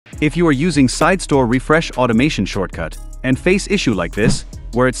If you are using Sidestore refresh automation shortcut and face issue like this,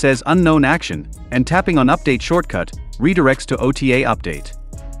 where it says unknown action, and tapping on update shortcut redirects to OTA update.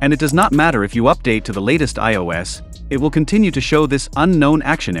 And it does not matter if you update to the latest iOS, it will continue to show this unknown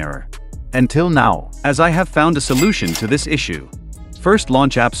action error. Until now, as I have found a solution to this issue. First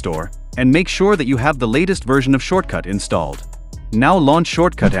launch App Store, and make sure that you have the latest version of Shortcut installed. Now launch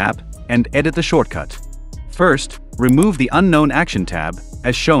Shortcut app, and edit the shortcut. First, remove the Unknown Action tab,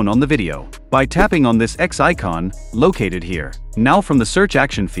 as shown on the video, by tapping on this X icon, located here. Now from the Search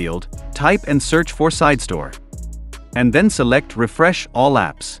Action field, type and search for Sidestore. And then select Refresh All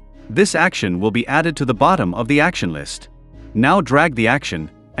Apps. This action will be added to the bottom of the action list. Now drag the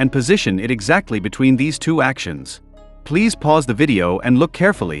action, and position it exactly between these two actions. Please pause the video and look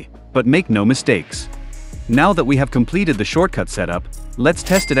carefully, but make no mistakes. Now that we have completed the shortcut setup, let's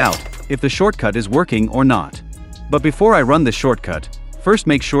test it out, if the shortcut is working or not. But before I run this shortcut, first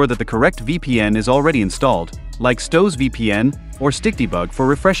make sure that the correct VPN is already installed, like Stowe's VPN or StickDebug for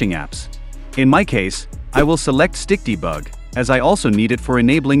refreshing apps. In my case, I will select StickDebug, as I also need it for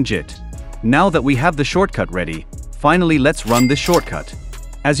enabling JIT. Now that we have the shortcut ready, finally let's run this shortcut.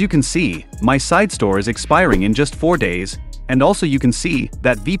 As you can see, my Sidestore is expiring in just 4 days, and also you can see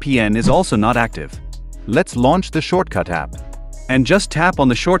that VPN is also not active. Let's launch the Shortcut app. And just tap on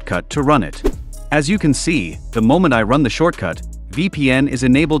the shortcut to run it. As you can see, the moment I run the shortcut, VPN is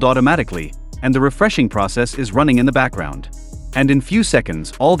enabled automatically, and the refreshing process is running in the background. And in few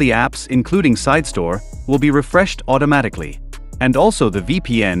seconds, all the apps, including Sidestore, will be refreshed automatically. And also the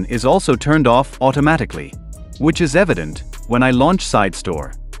VPN is also turned off automatically, which is evident when I launch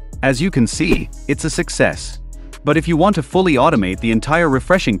Sidestore. As you can see, it's a success. But if you want to fully automate the entire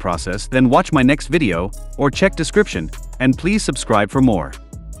refreshing process, then watch my next video, or check description, and please subscribe for more.